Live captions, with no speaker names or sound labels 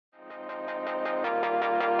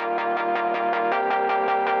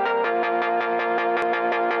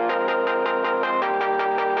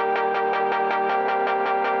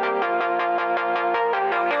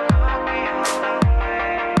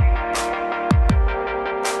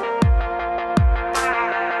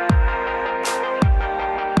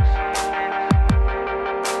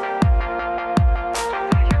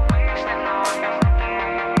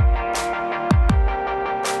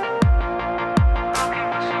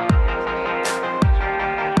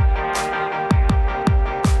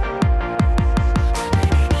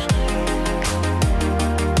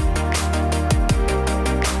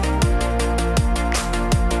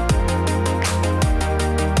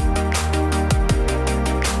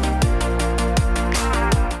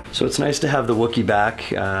So it's nice to have the Wooky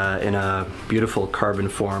back in a beautiful carbon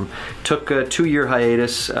form. Took a 2-year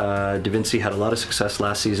hiatus. Devinci had a lot of success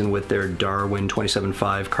last season with their Darwin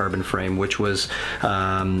 27.5 carbon frame, which was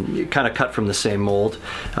kind of cut from the same mold.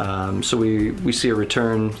 So we see a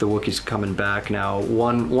return. The Wookie's coming back now.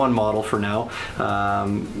 One model for now,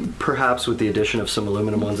 perhaps with the addition of some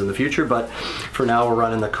aluminum ones in the future, but for now we're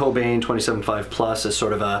running the Cobain 27.5 Plus as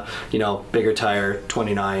sort of a, you know, bigger tire,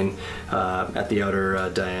 29 at the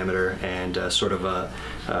outer diameter, and sort of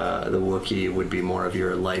the Wooky would be more of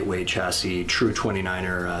your lightweight chassis, true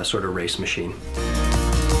 29er sort of race machine.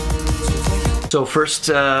 So first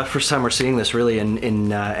time we're seeing this really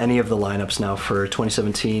in any of the lineups now for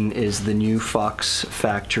 2017 is the new Fox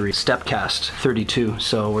Factory Stepcast 32.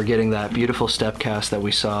 So we're getting that beautiful Stepcast that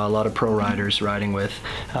we saw a lot of pro riders riding with,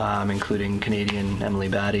 including Canadian Emily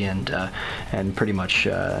Batty, and pretty much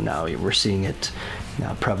now we're seeing it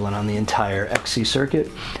now prevalent on the entire XC circuit.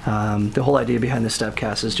 The whole idea behind the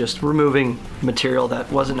Stepcast is just removing material that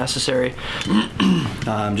wasn't necessary,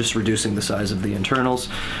 just reducing the size of the internals.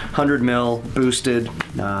 100 mil boosted,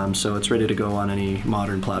 so it's ready to go on any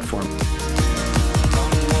modern platform.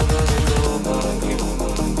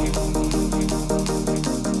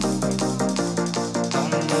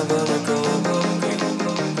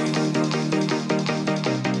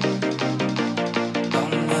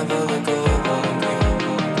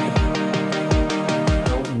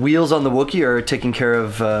 Wheels on the Wooky are taken care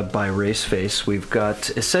of by Raceface. We've got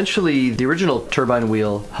essentially the original turbine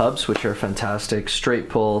wheel hubs, which are fantastic. Straight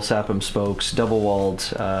pull, SAPM spokes, double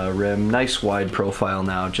walled rim, nice wide profile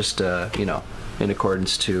now, just you know, in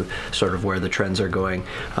accordance to sort of where the trends are going.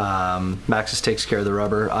 Maxxis takes care of the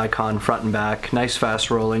rubber, Icon front and back, nice fast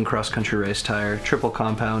rolling cross-country race tire, triple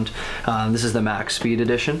compound. This is the Max Speed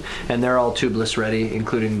edition, and they're all tubeless ready,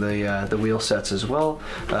 including the wheel sets as well.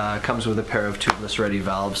 Comes with a pair of tubeless ready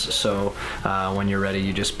valves, so when you're ready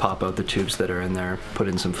you just pop out the tubes that are in there, put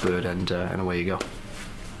in some fluid, and away you go.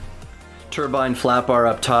 Turbine flat bar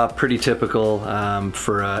up top, pretty typical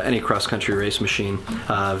for any cross-country race machine.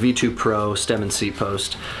 V2 Pro, stem and seat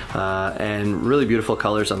post, and really beautiful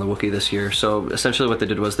colors on the Wooky this year. So essentially what they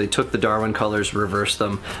did was they took the Darwin colors, reversed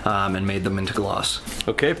them, and made them into gloss.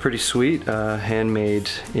 Okay, pretty sweet, handmade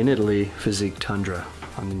in Italy Physique Tundra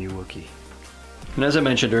on the new Wooky. And as I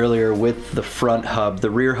mentioned earlier, with the front hub, the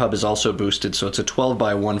rear hub is also boosted, so it's a 12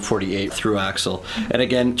 by 148 through axle. And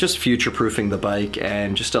again, just future-proofing the bike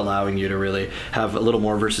and just allowing you to really have a little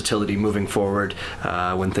more versatility moving forward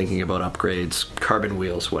when thinking about upgrades, carbon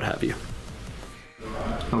wheels, what have you.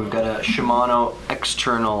 And we've got a Shimano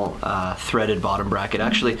external threaded bottom bracket.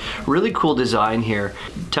 Actually, really cool design here.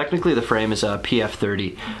 Technically the frame is a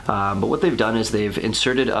PF30, but what they've done is they've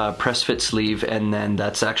inserted a press fit sleeve, and then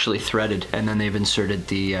that's actually threaded, and then they've inserted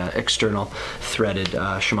the external threaded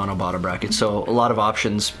Shimano bottom bracket. So a lot of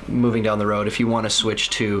options moving down the road. If you want to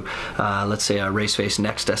switch to, let's say, a Raceface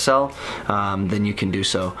Next SL, then you can do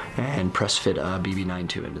so and press fit a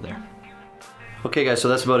BB92 into there. Okay guys, so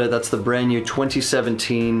that's about it. That's the brand new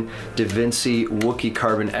 2017 Devinci Wooky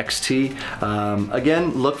Carbon XT. Again,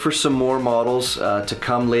 look for some more models to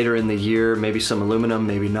come later in the year, maybe some aluminum,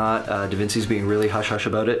 maybe not. Devinci's being really hush-hush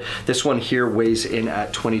about it. This one here weighs in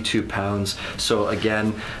at 22 pounds, so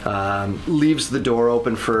again, leaves the door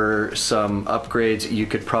open for some upgrades. You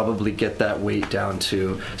could probably get that weight down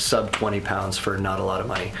to sub 20 pounds for not a lot of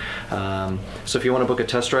money. So if you want to book a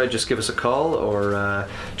test ride, just give us a call, or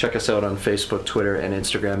check us out on Facebook, Twitter, and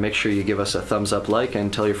Instagram. Make sure you give us a thumbs up, like,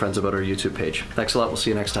 and tell your friends about our YouTube page. Thanks a lot. We'll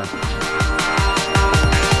see you next time.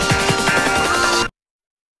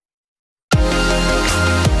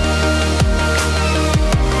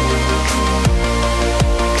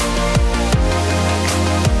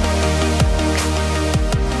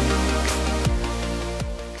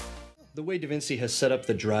 The way Devinci has set up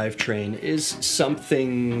the drivetrain is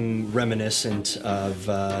something reminiscent of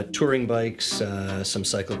touring bikes, some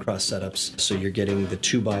cyclocross setups. So you're getting the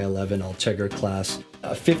 2x11 Ultegra class,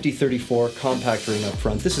 a 5034 compact ring up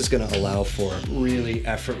front. This is going to allow for really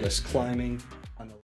effortless climbing.